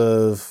examples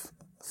of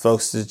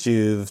folks that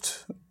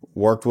you've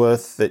worked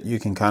with that you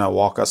can kind of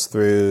walk us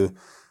through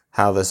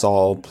how this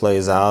all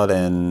plays out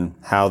and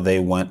how they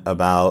went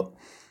about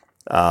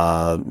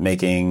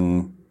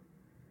making,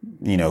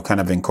 kind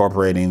of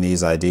incorporating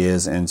these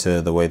ideas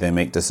into the way they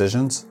make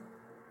decisions?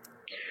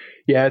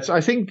 Yeah, I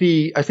think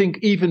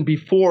even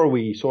before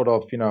we sort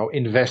of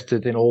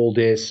invested in all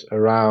this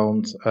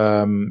around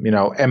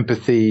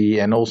empathy,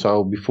 and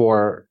also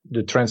before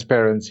the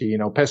transparency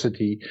and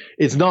opacity,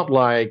 it's not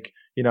like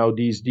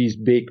these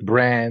big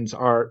brands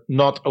are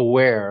not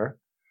aware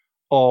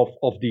of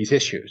these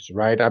issues,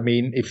 right? I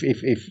mean, if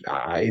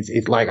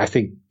it's like, I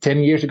think 10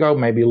 years ago,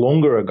 maybe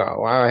longer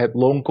ago, I had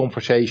long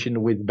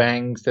conversation with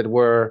banks that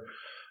were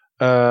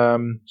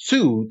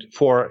sued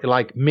for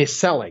like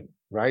mis-selling,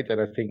 right? That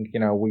I think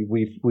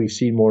we've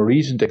seen more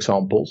recent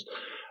examples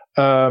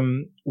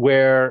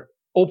where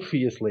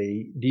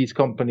obviously these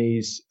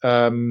companies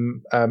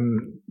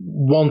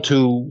want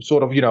to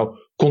sort of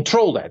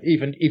control that,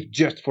 even if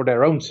just for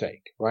their own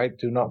sake, right?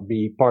 To not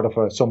be part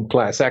of some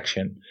class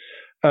action.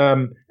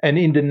 And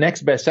in the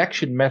next best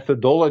action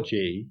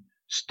methodology,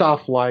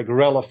 stuff like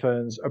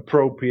relevance,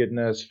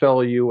 appropriateness,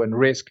 value, and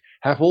risk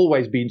have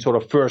always been sort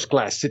of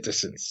first-class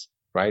citizens,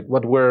 right?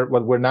 What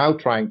we're now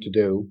trying to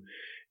do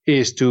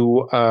is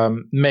to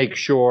make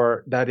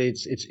sure that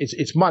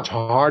it's much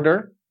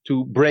harder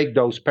to break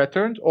those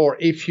patterns, or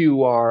if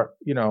you are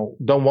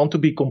don't want to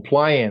be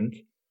compliant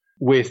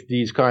with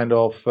these kind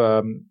of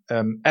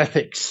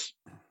ethics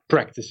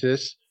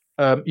practices,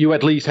 you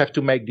at least have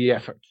to make the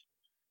effort.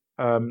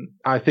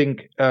 I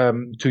think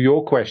to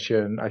your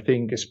question, I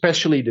think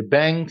especially the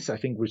banks, I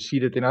think we see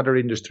that in other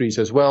industries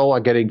as well, are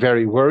getting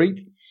very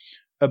worried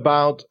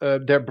about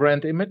their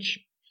brand image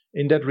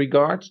in that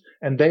regard.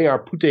 And they are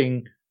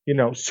putting,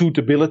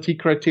 suitability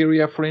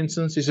criteria, for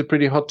instance, is a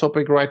pretty hot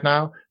topic right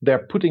now.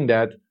 They're putting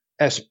that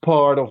as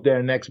part of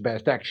their next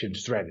best action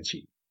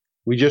strategy.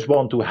 We just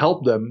want to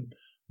help them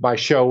by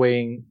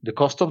showing the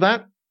cost of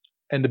that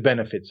and the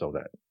benefits of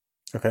that.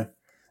 Okay.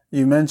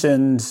 You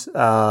mentioned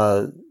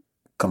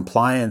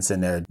compliance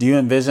in there. Do you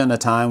envision a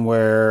time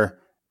where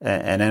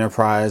an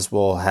enterprise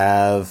will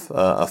have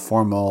a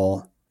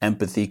formal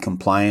empathy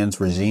compliance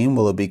regime?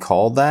 Will it be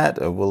called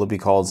that, or will it be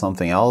called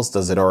something else?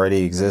 Does it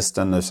already exist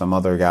under some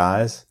other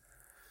guise?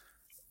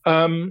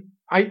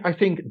 I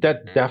think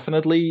that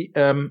definitely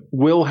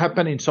will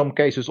happen. In some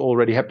cases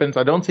already happens.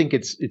 I don't think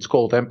it's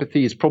called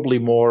empathy. It's probably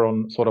more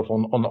on sort of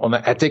on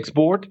an ethics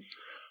board,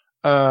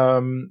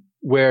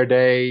 where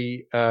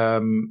they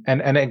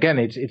and again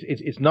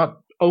it's not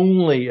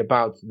only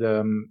about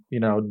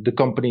the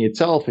company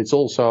itself. It's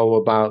also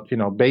about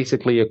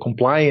basically a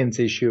compliance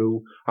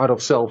issue out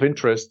of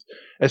self-interest,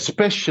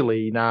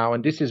 especially now.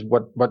 And this is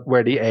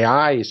where the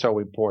AI is so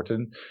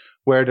important,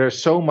 where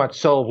there's so much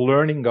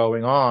self-learning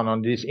going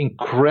on this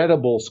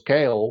incredible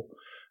scale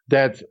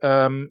that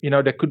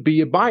there could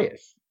be a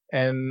bias,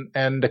 and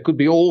there could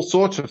be all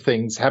sorts of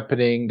things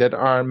happening that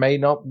may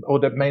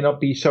not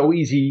be so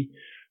easy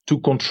to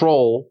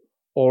control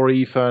or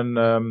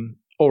even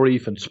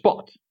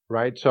spot.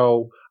 Right.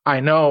 So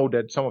I know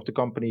that some of the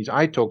companies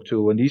I talk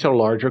to, and these are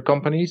larger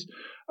companies,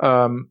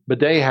 but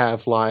they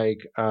have like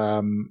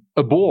a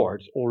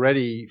board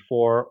already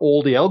for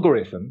all the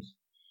algorithms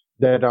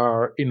that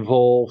are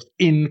involved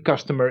in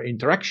customer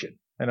interaction.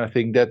 And I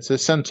think that's a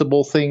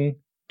sensible thing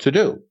to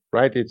do.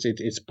 Right.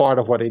 It's part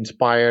of what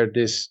inspired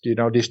this,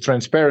 this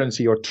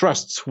transparency or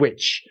trust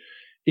switch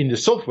in the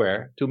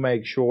software, to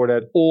make sure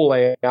that all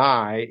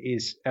AI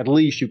is, at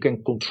least you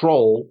can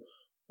control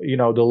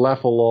the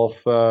level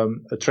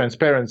of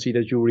transparency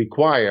that you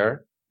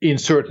require in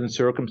certain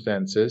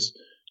circumstances,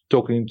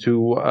 talking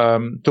to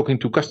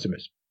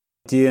customers.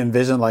 Do you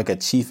envision like a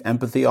chief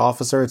empathy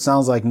officer? It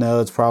sounds like no,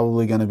 it's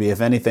probably going to be,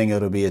 if anything,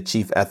 it'll be a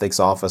chief ethics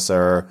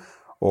officer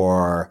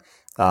or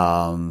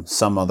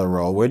some other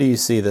role. Where do you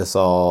see this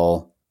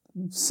all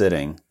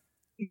sitting?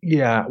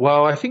 Yeah,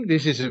 well, I think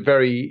this is a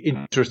very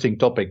interesting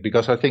topic,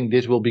 because I think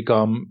this will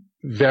become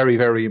very,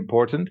 very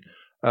important.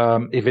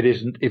 If it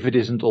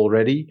isn't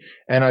already,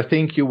 and I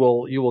think you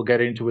will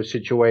get into a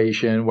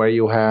situation where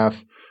you have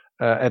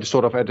at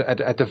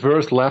the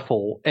first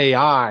level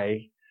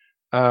AI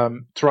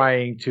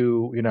trying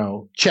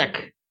to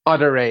check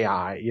other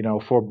AI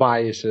for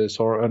biases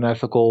or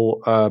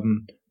unethical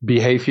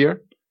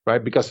behavior,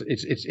 right? Because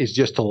it's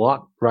just a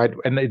lot, right?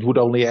 And it would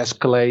only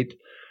escalate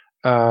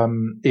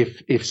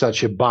if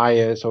such a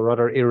bias or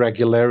other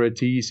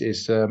irregularities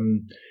is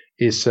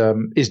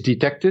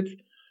detected.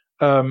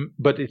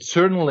 But it's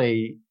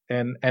certainly,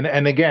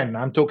 and again,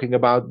 I'm talking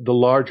about the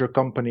larger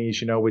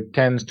companies, with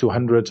tens to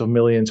hundreds of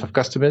millions of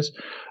customers,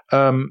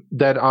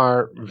 that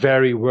are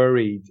very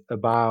worried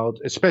about,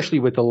 especially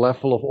with the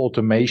level of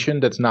automation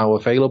that's now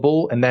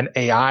available, and then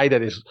AI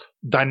that is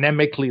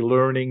dynamically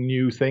learning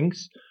new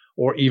things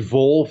or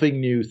evolving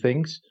new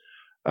things,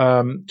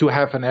 to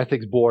have an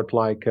ethics board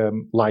like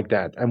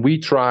that. And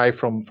we try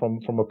from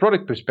a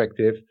product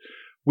perspective,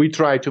 we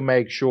try to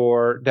make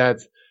sure that,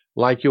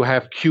 like you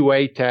have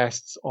QA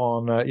tests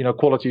on,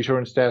 quality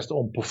assurance tests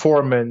on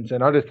performance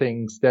and other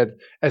things, that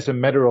as a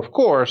matter of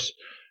course,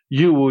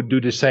 you would do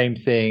the same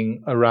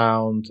thing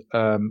around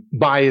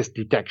bias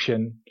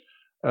detection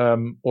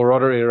or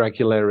other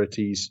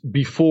irregularities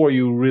before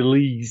you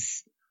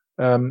release,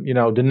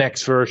 the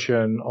next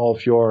version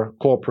of your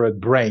corporate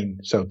brain,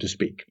 so to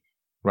speak,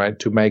 right?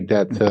 To make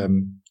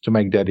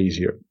that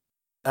easier.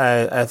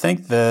 I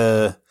think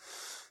the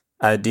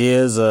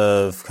ideas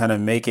of kind of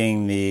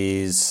making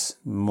these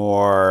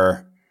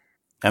more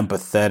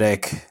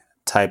empathetic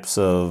types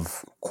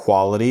of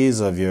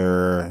qualities of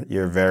your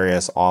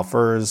various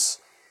offers,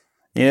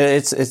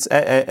 it's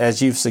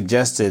as you've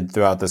suggested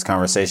throughout this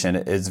conversation,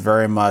 it's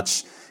very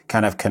much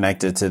kind of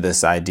connected to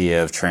this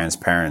idea of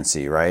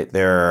transparency, right?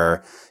 There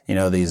are,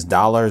 these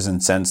dollars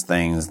and cents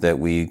things that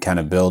we kind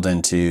of build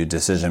into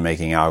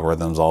decision-making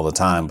algorithms all the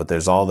time, but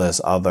there's all this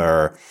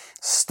other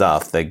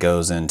stuff that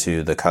goes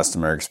into the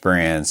customer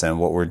experience. And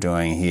what we're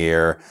doing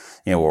here,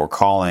 what we're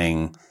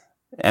calling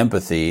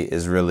empathy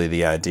is really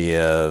the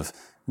idea of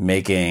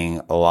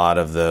making a lot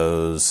of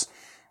those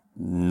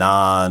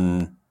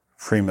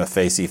non-prima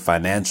facie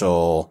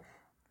financial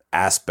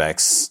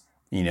aspects,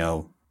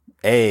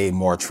 A,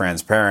 more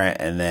transparent,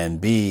 and then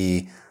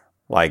B,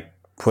 like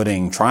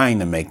trying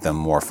to make them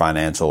more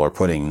financial or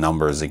putting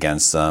numbers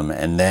against them,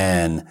 and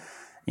then,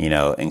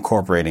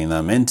 incorporating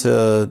them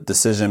into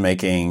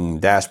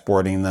decision-making,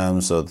 dashboarding them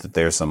so that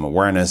there's some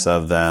awareness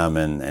of them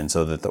and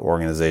so that the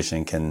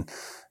organization can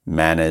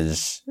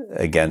manage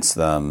against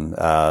them.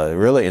 A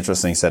really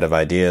interesting set of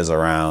ideas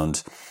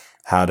around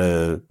how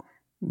to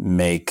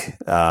make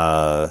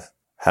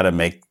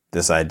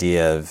this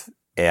idea of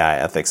AI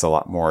ethics a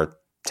lot more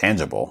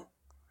tangible.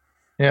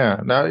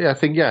 Yeah, no, I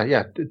think,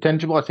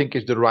 tangible, I think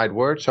is the right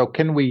word. So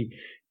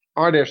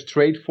are there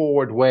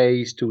straightforward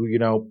ways to,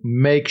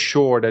 make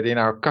sure that in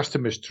our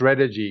customer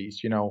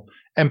strategies,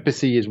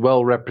 empathy is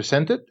well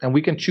represented, and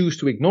we can choose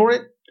to ignore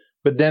it.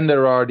 But then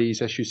there are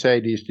these, as you say,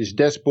 this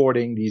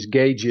dashboarding, these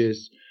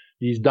gauges,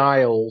 these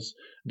dials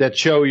that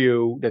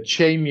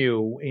shame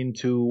you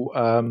into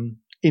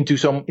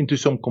some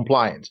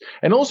compliance.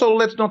 And also,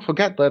 let's not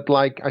forget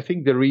that, I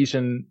think the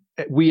reason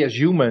we as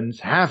humans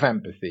have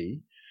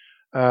empathy,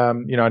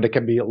 there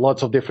can be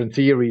lots of different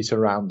theories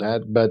around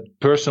that, but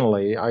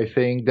personally, I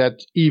think that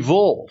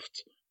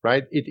evolved,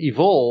 right? It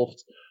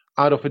evolved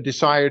out of a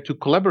desire to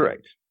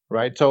collaborate,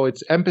 right? So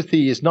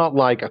empathy is not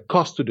like a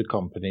cost to the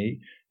company.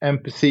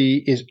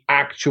 Empathy is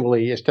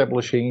actually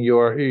establishing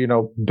your,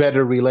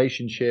 better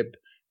relationship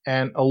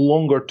and a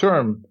longer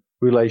term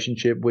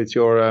relationship with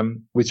your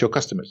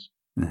customers.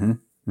 Mm-hmm.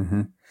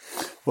 Mm-hmm.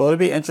 Well, it'd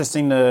be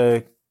interesting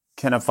to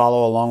kind of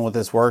follow along with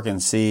this work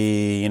and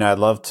see, I'd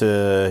love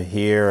to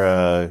hear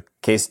a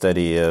case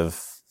study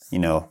of,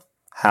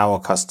 how a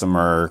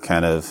customer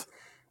kind of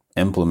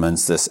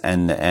implements this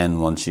end to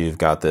end once you've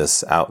got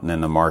this out and in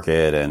the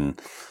market and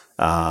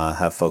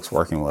have folks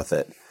working with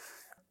it.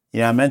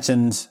 I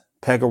mentioned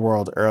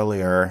PegaWorld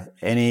earlier.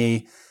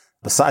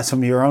 Besides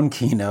from your own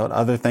keynote,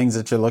 other things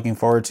that you're looking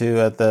forward to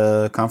at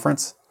the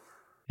conference?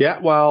 Yeah,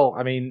 well,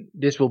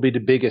 this will be the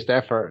biggest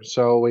ever.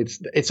 So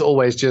it's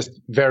always just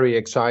very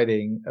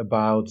exciting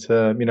about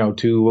to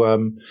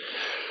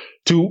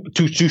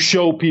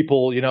show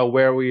people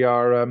where we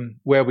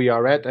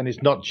are at, and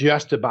it's not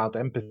just about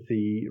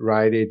empathy,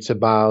 right? It's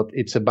about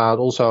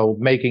also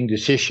making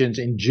decisions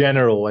in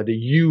general at a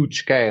huge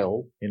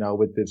scale,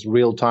 with this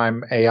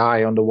real-time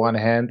AI on the one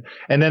hand,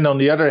 and then on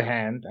the other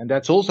hand, and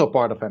that's also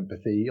part of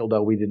empathy,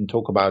 although we didn't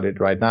talk about it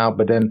right now,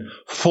 but then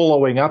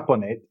following up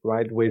on it,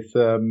 right, with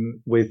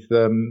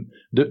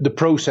the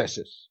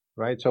processes,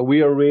 right? So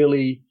we are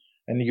really,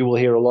 and you will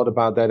hear a lot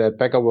about that at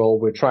PegaWorld,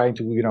 we're trying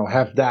to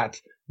have that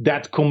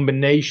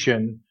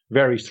combination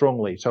very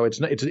strongly. So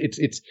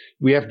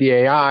we have the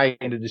AI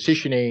and the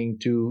decisioning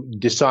to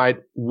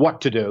decide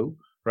what to do,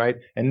 right?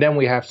 And then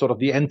we have sort of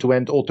the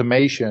end-to-end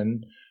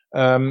automation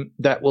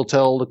that will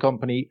tell the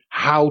company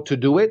how to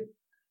do it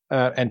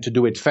and to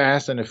do it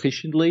fast and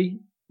efficiently,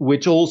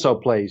 which also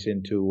plays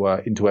into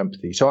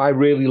empathy. So I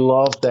really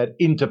love that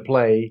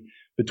interplay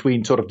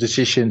between sort of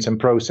decisions and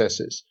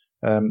processes.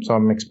 So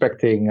I'm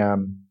expecting a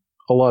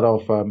lot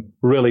of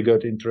really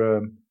good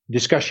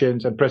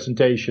discussions and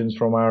presentations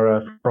from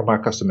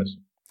our customers.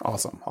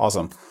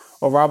 Awesome.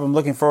 Well, Rob, I'm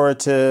looking forward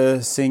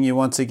to seeing you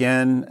once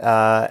again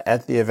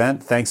at the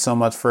event. Thanks so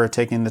much for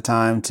taking the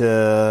time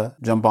to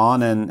jump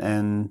on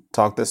and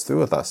talk this through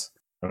with us.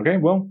 Okay,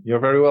 well, you're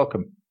very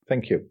welcome.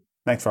 Thank you.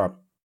 Thanks, Rob.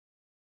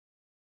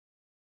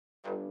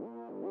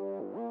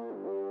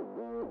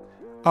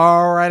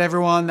 All right,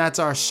 everyone, that's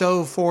our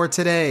show for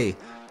today.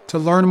 To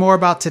learn more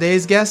about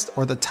today's guest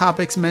or the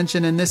topics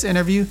mentioned in this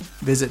interview,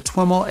 visit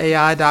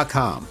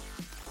TWIMLAI.com.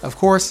 Of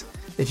course,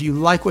 if you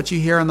like what you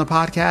hear on the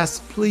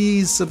podcast,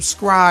 please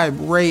subscribe,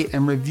 rate,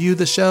 and review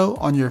the show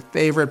on your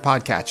favorite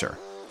podcatcher.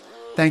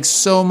 Thanks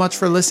so much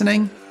for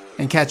listening,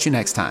 and catch you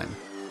next time.